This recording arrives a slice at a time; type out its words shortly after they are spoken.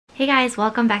Hey guys,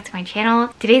 welcome back to my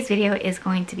channel. Today's video is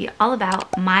going to be all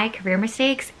about my career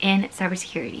mistakes in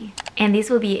cybersecurity. And these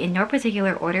will be in no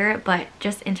particular order, but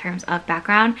just in terms of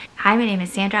background. Hi, my name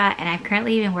is Sandra, and I've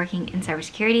currently been working in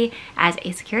cybersecurity as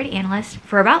a security analyst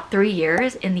for about 3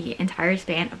 years in the entire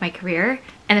span of my career.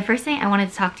 And the first thing I wanted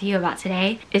to talk to you about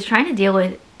today is trying to deal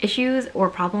with issues or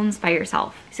problems by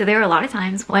yourself. So there were a lot of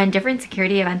times when different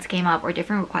security events came up or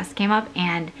different requests came up,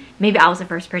 and maybe I was the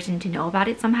first person to know about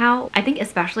it somehow. I think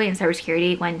especially in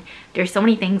cybersecurity when there's so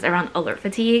many things around alert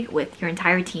fatigue with your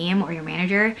entire team or your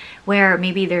manager, where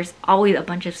maybe there's always a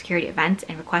bunch of security events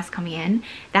and requests coming in,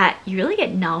 that you really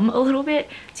get numb a little bit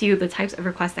to the types of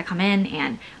requests that come in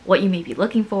and what you may be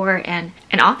looking for, and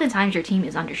oftentimes your team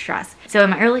is under stress. So in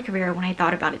my early career, when I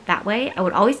thought about it that way, I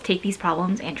would always take these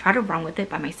problems and try to run with it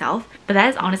by myself. But that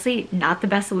is honestly not the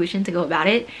best solution to go about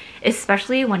it,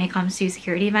 especially when it comes to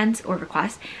security events or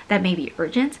requests that may be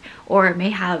urgent or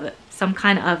may have some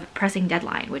kind of pressing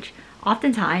deadline, which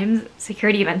oftentimes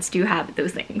security events do have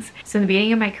those things. So in the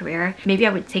beginning of my career, maybe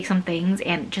I would take some things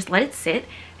and just let it sit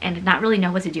and not really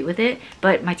know what to do with it,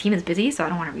 but my team is busy, so I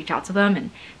don't want to reach out to them and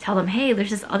tell them, hey,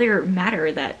 there's this other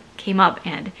matter that came up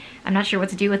and I'm not sure what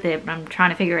to do with it, but I'm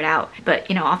trying to figure it out. But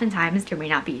oftentimes there may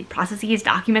not be processes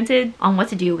documented on what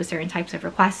to do with certain types of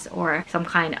requests or some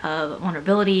kind of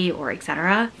vulnerability or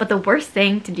etc. But the worst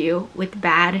thing to do with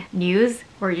bad news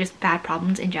or just bad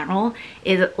problems in general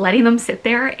is letting them sit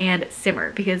there and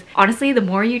simmer, because honestly, the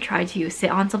more you try to sit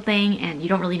on something and you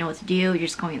don't really know what to do, you're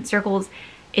just going in circles,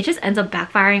 it just ends up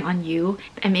backfiring on you.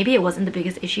 And maybe it wasn't the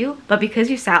biggest issue, but because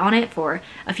you sat on it for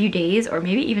a few days or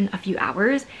maybe even a few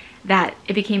hours, that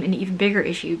it became an even bigger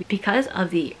issue because of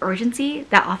the urgency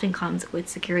that often comes with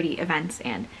security events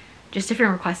and just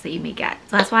different requests that you may get.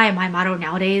 So that's why my motto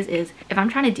nowadays is, if I'm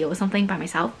trying to deal with something by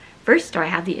myself, first, do I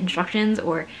have the instructions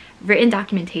or written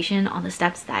documentation on the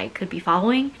steps that I could be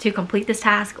following to complete this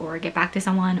task or get back to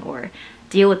someone or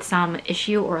deal with some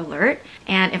issue or alert?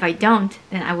 And if I don't,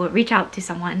 then I will reach out to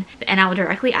someone and I will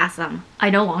directly ask them.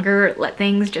 I no longer let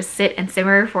things just sit and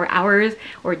simmer for hours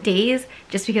or days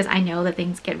just because I know that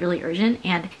things get really urgent.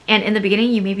 And in the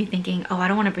beginning, you may be thinking, oh, I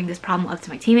don't want to bring this problem up to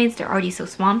my teammates, they're already so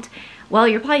swamped. Well,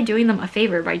 you're probably doing them a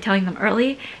favor by telling them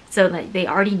early so that they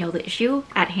already know the issue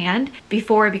at hand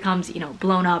before it becomes,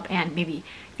 blown up and maybe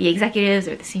the executives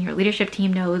or the senior leadership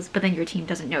team knows, but then your team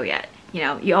doesn't know yet.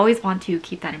 You always want to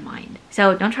keep that in mind.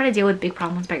 So don't try to deal with big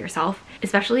problems by yourself,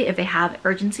 especially if they have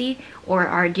urgency or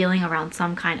are dealing around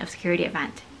some kind of security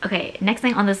event. Okay, next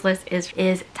thing on this list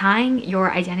is tying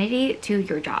your identity to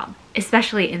your job,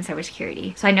 especially in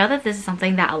cybersecurity. So I know that this is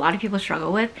something that a lot of people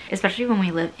struggle with, especially when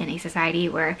we live in a society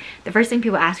where the first thing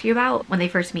people ask you about when they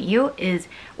first meet you is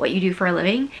what you do for a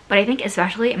living. But I think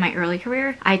especially in my early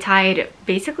career, I tied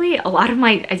basically a lot of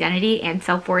my identity and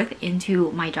self-worth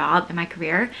into my job and my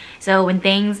career. So when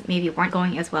things maybe weren't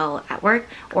going as well at work,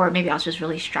 or maybe I was just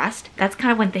really stressed, that's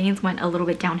kind of when things went a little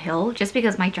bit downhill, just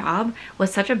because my job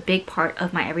was such a big part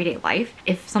of my everyday life.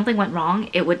 If something went wrong,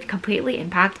 it would completely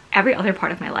impact every other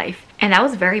part of my life. And that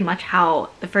was very much how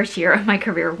the first year of my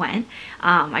career went.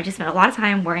 I just spent a lot of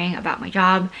time worrying about my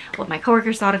job, what my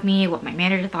coworkers thought of me, what my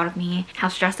manager thought of me, how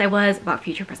stressed I was about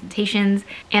future presentations.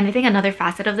 And I think another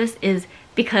facet of this is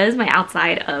because my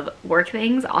outside of work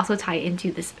things also tie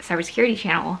into this cybersecurity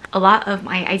channel, a lot of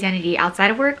my identity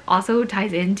outside of work also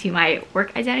ties into my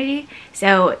work identity.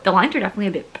 So the lines are definitely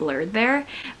a bit blurred there,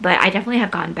 but I definitely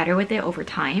have gotten better with it over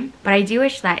time. But I do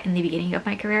wish that in the beginning of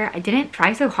my career, I didn't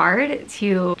try so hard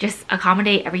to just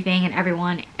accommodate everything and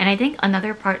everyone. And I think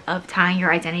another part of tying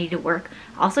your identity to work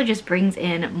also just brings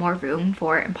in more room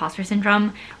for imposter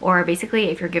syndrome, or basically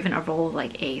if you're given a role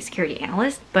like a security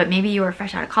analyst, but maybe you were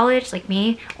fresh out of college like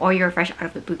me, or you're fresh out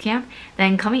of the boot camp,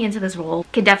 then coming into this role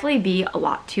could definitely be a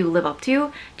lot to live up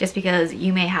to, just because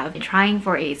you may have been trying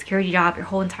for a security job your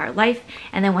whole entire life,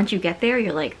 and then once you get there,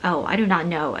 you're like, oh, I do not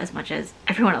know as much as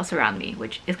everyone else around me,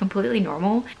 which is completely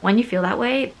normal when you feel that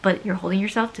way, but you're holding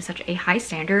yourself to such a high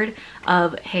standard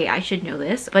of, hey, I should know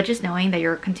this. But just knowing that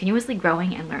you're continuously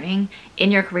growing and learning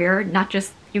in your career, not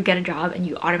just you get a job and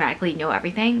you automatically know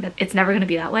everything, that it's never going to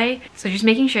be that way. So just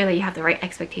making sure that you have the right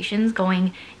expectations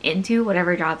going into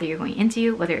whatever job that you're going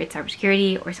into, whether it's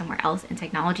cybersecurity or somewhere else in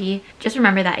technology. Just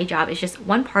remember that a job is just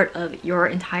one part of your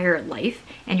entire life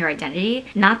and your identity,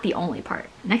 not the only part.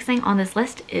 Next thing on this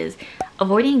list is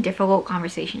avoiding difficult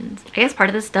conversations. I guess part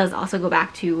of this does also go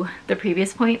back to the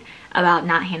previous point about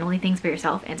not handling things for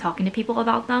yourself and talking to people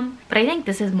about them. But I think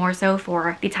this is more so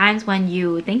for the times when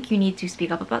you think you need to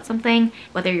speak up about something,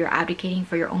 whether you're advocating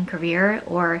for your own career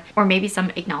or maybe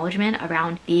some acknowledgement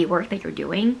around the work that you're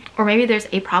doing, or maybe there's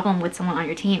a problem with someone on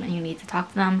your team and you need to talk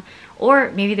to them,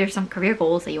 or maybe there's some career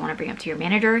goals that you want to bring up to your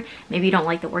manager. Maybe you don't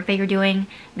like the work that you're doing.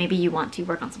 Maybe you want to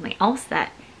work on something else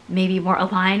that maybe more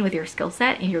aligned with your skill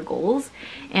set and your goals.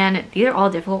 And these are all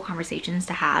difficult conversations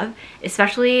to have,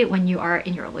 especially when you are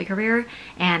in your early career.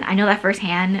 And I know that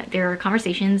firsthand. There are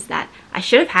conversations that I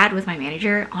should have had with my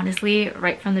manager, honestly,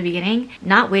 right from the beginning,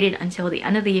 not waited until the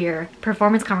end of the year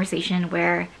performance conversation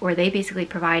where they basically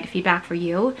provide feedback for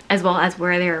you, as well as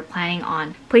where they're planning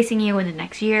on placing you in the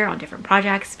next year on different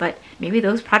projects. But maybe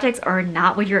those projects are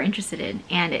not what you're interested in,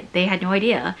 and they had no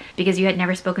idea because you had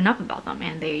never spoken up about them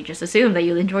and they just assumed that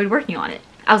you enjoyed working on it.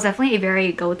 I was definitely a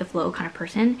very go with the flow kind of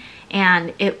person,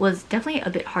 and it was definitely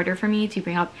a bit harder for me to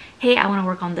bring up, hey, I want to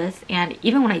work on this. And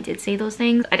even when I did say those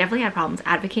things, I definitely had problems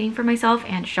advocating for myself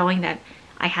and showing that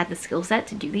I had the skill set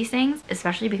to do these things,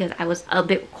 especially because I was a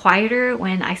bit quieter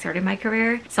when I started my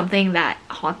career, something that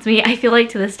haunts me, I feel like,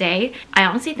 to this day. I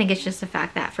honestly think it's just the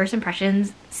fact that first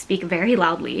impressions speak very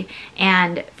loudly,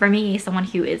 and for me, someone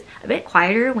who is a bit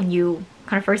quieter when you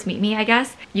kind of first meet me, I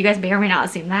guess, you guys may or may not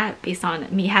assume that based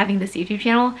on me having this YouTube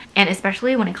channel, and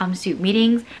especially when it comes to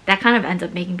meetings, that kind of ends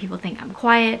up making people think I'm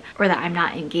quiet or that I'm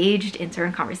not engaged in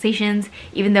certain conversations,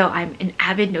 even though I'm an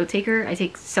avid note taker. I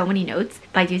take so many notes,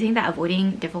 but I do think that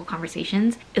avoiding difficult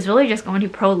conversations is really just going to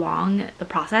prolong the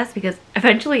process, because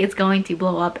eventually it's going to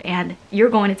blow up and you're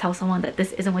going to tell someone that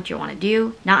this isn't what you want to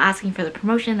do, not asking for the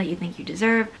promotion that you think you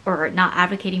deserve, or not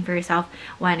advocating for yourself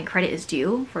when credit is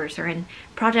due for certain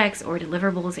projects or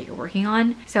deliverables that you're working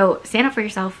on. So stand up for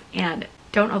yourself and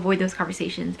don't avoid those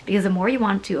conversations, because the more you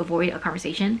want to avoid a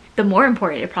conversation, the more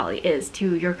important it probably is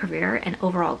to your career and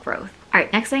overall growth. All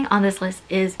right, next thing on this list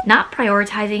is not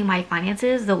prioritizing my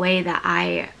finances the way that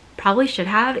I probably should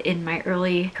have in my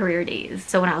early career days.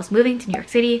 So when I was moving to New York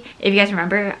City, if you guys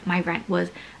remember, my rent was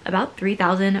about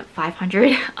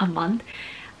 $3,500 a month.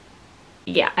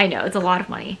 Yeah, I know, it's a lot of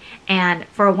money, and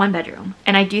for a one bedroom.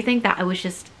 And I do think that I was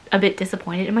just a bit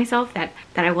disappointed in myself that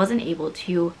I wasn't able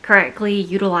to correctly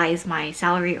utilize my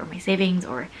salary or my savings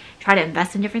or try to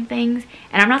invest in different things.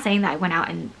 And I'm not saying that I went out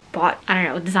and bought, I don't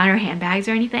know, designer handbags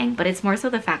or anything, but it's more so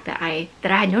the fact that I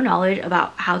had no knowledge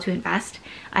about how to invest.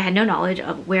 I had no knowledge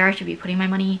of where I should be putting my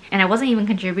money, and I wasn't even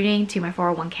contributing to my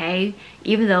 401k,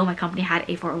 even though my company had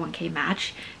a 401k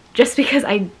match, just because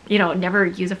I, never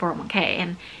use a 401k.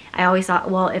 And I always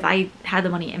thought, well, if I had the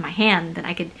money in my hand, then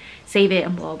I could save it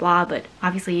and blah, blah, blah. But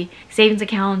obviously savings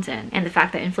accounts and the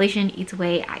fact that inflation eats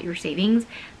away at your savings,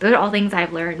 those are all things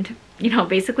I've learned,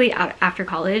 basically after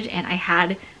college, and I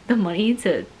had the money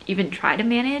to even try to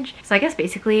manage. So I guess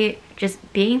basically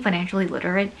just being financially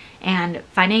literate and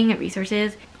finding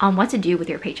resources on what to do with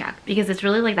your paycheck, because it's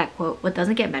really like that quote, what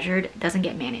doesn't get measured doesn't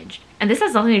get managed. And this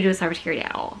has nothing to do with cybersecurity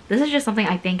at all. This is just something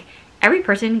I think every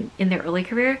person in their early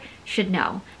career should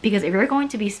know, because if you're going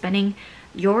to be spending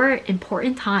your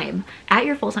important time at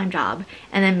your full-time job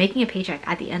and then making a paycheck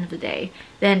at the end of the day,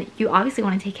 then you obviously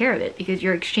want to take care of it, because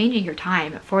you're exchanging your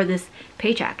time for this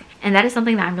paycheck. And that is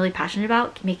something that I'm really passionate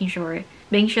about, making sure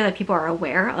that people are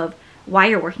aware of why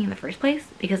you're working in the first place,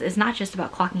 because it's not just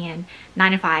about clocking in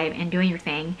 9 to 5 and doing your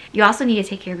thing. You also need to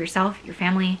take care of yourself, your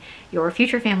family, your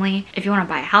future family, if you want to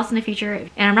buy a house in the future.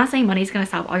 And I'm not saying money is going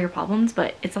to solve all your problems,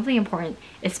 but it's something important,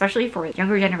 especially for the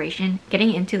younger generation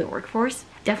getting into the workforce.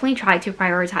 Definitely try to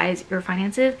prioritize your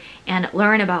finances and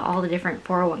learn about all the different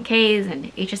 401ks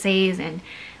and HSAs and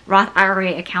Roth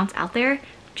IRA accounts out there,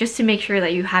 just to make sure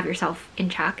that you have yourself in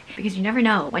check, because you never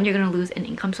know when you're going to lose an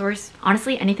income source.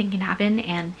 Honestly, anything can happen,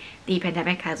 and the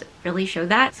pandemic has really showed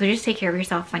that. So just take care of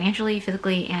yourself financially,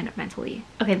 physically, and mentally.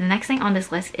 Okay, the next thing on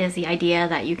this list is the idea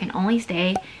that you can only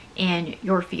stay in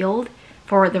your field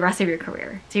for the rest of your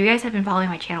career. So you guys have been following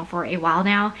my channel for a while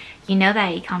now. You know that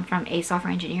I come from a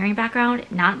software engineering background,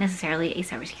 not necessarily a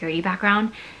cybersecurity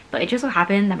background. But it just so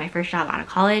happened that my first job out of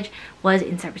college was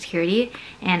in cybersecurity,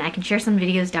 and I can share some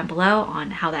videos down below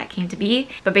on how that came to be.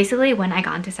 But basically, when I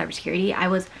got into cybersecurity, I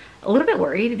was a little bit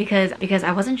worried because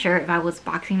I wasn't sure if I was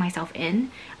boxing myself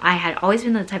in. I had always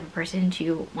been the type of person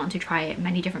to want to try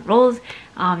many different roles.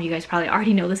 You guys probably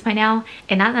already know this by now,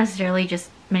 and not necessarily just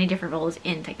many different roles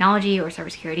in technology or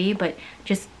cybersecurity, but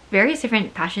just various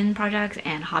different passion projects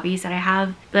and hobbies that I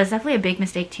have, but it's definitely a big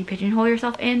mistake to pigeonhole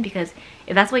yourself in, because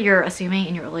if that's what you're assuming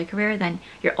in your early career, then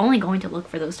you're only going to look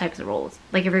for those types of roles.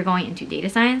 Like if you're going into data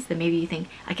science, then maybe you think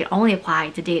I can only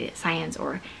apply to data science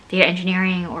or data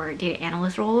engineering or data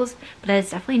analyst roles, but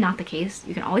that's definitely not the case.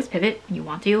 You can always pivot when you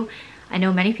want to. I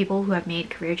know many people who have made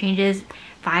career changes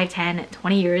 5, 10,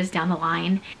 20 years down the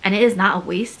line, and it is not a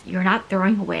waste. You're not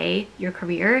throwing away your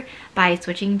career by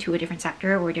switching to a different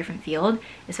sector or a different field,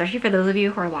 especially for those of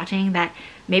you who are watching that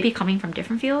may be coming from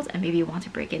different fields and maybe you want to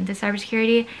break into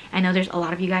cybersecurity. I know there's a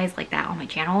lot of you guys like that on my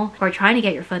channel who are trying to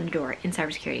get your foot in the door in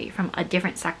cybersecurity from a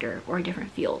different sector or a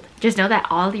different field. Just know that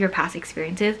all of your past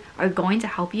experiences are going to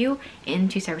help you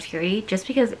into cybersecurity, just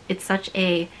because it's such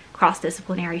a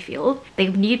cross-disciplinary field. They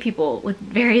need people with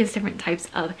various different types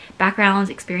of backgrounds,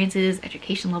 experiences,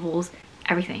 education levels,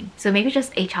 everything. So maybe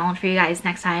just a challenge for you guys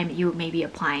next time you may be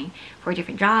applying for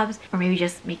different jobs or maybe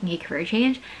just making a career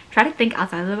change. Try to think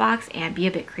outside of the box and be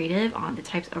a bit creative on the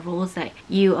types of roles that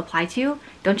you apply to.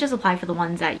 Don't just apply for the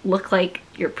ones that look like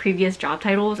your previous job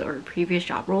titles or previous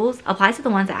job roles. Apply to the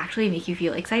ones that actually make you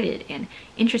feel excited and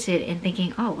interested in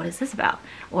thinking, oh, what is this about?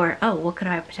 Or, oh, what could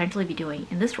I potentially be doing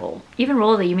in this role? Even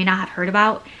roles that you may not have heard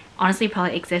about honestly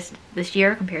probably exist this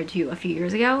year compared to a few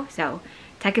years ago. So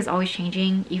tech is always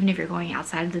changing. Even if you're going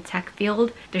outside of the tech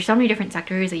field, there's so many different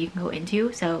sectors that you can go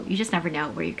into, so you just never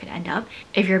know where you could end up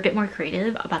if you're a bit more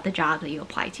creative about the job that you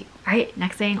apply to. All right,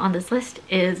 next thing on this list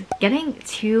is getting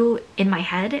too in my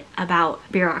head about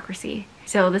bureaucracy.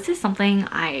 So this is something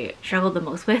I struggled the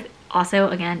most with, also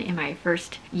again in my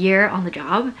first year on the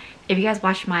job. If you guys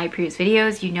watched my previous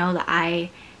videos, you know that I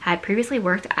had previously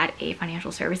worked at a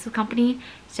financial services company,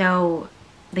 so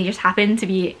they just happen to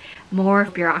be more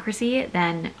bureaucracy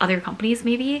than other companies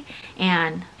maybe,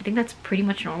 and I think that's pretty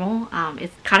much normal.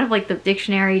 It's kind of like the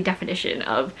dictionary definition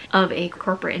of a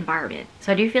corporate environment.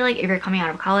 So I do feel like if you're coming out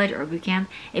of college or boot camp,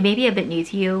 it may be a bit new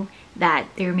to you that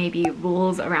there may be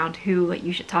rules around who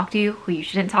you should talk to, who you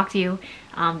shouldn't talk to,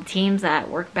 teams that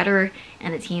work better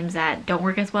and the teams that don't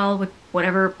work as well with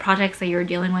whatever projects that you're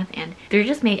dealing with, and there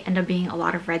just may end up being a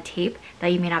lot of red tape that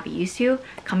you may not be used to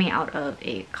coming out of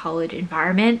a college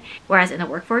environment. Whereas in the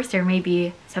workforce, there may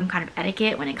be some kind of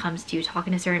etiquette when it comes to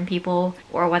talking to certain people,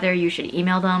 or whether you should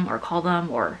email them or call them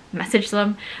or message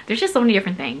them. There's just so many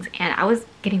different things, and I was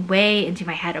getting way into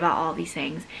my head about all these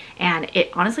things, and it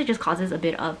honestly just causes a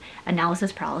bit of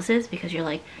analysis paralysis, because you're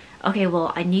like, okay,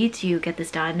 well, I need to get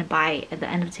this done by the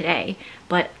end of today,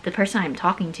 but the person I'm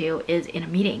talking to is in a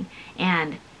meeting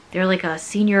and they're like a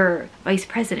senior vice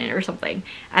president or something.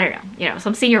 I don't know, you know,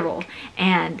 some senior role.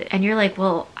 And you're like,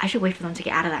 well, I should wait for them to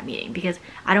get out of that meeting because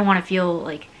I don't want to feel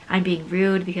like I'm being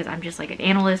rude because I'm just like an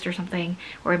analyst or something,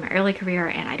 or in my early career,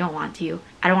 and I don't want to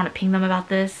ping them about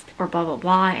this or blah blah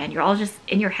blah, and you're all just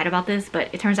in your head about this, but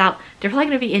it turns out they're probably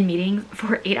going to be in meetings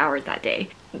for 8 hours that day.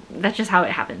 That's just how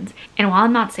it happens. And while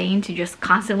I'm not saying to just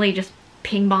constantly just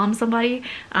ping bomb somebody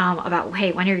about,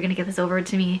 hey, when are you going to get this over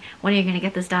to me? When are you going to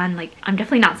get this done? Like, I'm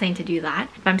definitely not saying to do that,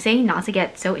 but I'm saying not to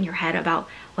get so in your head about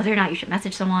whether or not you should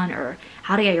message someone or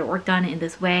how to get your work done in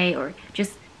this way, or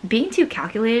just being too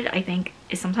calculated, I think,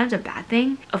 is sometimes a bad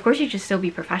thing. Of course, you should still be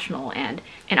professional and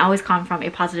always come from a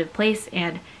positive place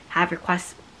and have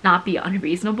requests not be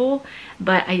unreasonable,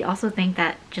 but I also think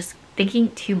that just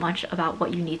thinking too much about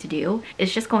what you need to do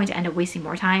is just going to end up wasting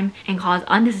more time and cause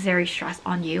unnecessary stress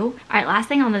on you. All right, last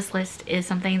thing on this list is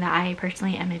something that I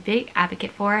personally am a big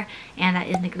advocate for, and that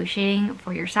is negotiating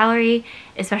for your salary.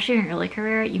 Especially in your early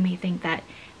career, you may think that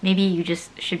maybe you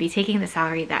just should be taking the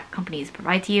salary that companies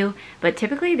provide to you, but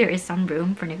typically there is some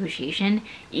room for negotiation,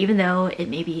 even though it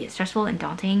may be stressful and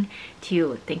daunting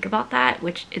to think about that,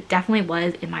 which it definitely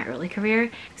was in my early career.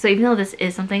 So even though this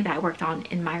is something that I worked on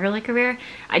in my early career,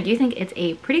 I do think it's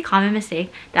a pretty common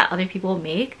mistake that other people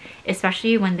make,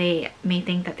 especially when they may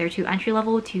think that they're too entry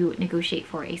level to negotiate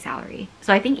for a salary.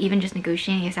 So I think even just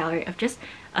negotiating a salary of just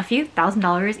a few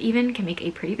 $1,000s even can make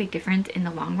a pretty big difference in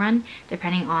the long run,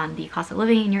 depending on the cost of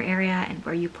living in your area and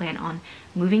where you plan on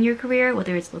moving your career,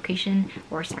 whether it's location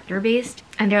or sector based.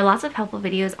 And there are lots of helpful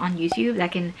videos on YouTube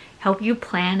that can help you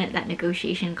plan that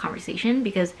negotiation conversation,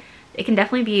 because it can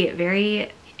definitely be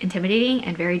very intimidating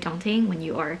and very daunting when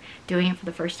you are doing it for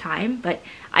the first time, but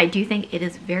I do think it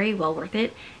is very well worth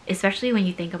it, especially when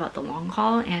you think about the long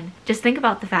haul and just think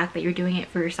about the fact that you're doing it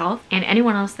for yourself and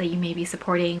anyone else that you may be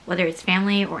supporting, whether it's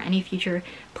family or any future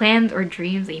plans or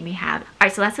dreams that you may have. All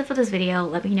right, so that's it for this video.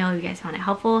 Let me know if you guys found it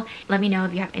helpful. Let me know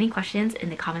if you have any questions in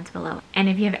the comments below. And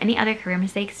if you have any other career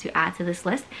mistakes to add to this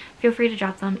list, feel free to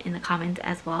drop them in the comments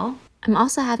as well. I'm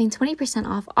also having 20%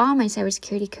 off all my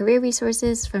cybersecurity career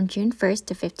resources from June 1st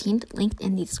to 15th, linked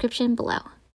in the description below.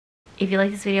 If you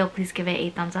like this video, please give it a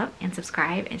thumbs up and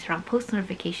subscribe and turn on post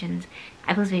notifications.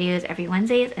 I post videos every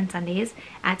Wednesdays and Sundays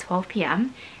at 12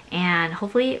 p.m. and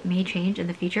hopefully it may change in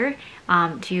the future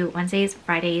to Wednesdays,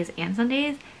 Fridays, and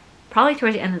Sundays, probably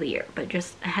towards the end of the year. But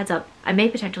just a heads up, I may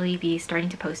potentially be starting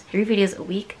to post 3 videos a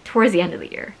week towards the end of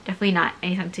the year. Definitely not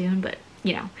anytime soon, but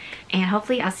you know. And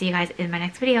hopefully I'll see you guys in my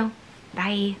next video.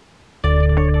 Bye!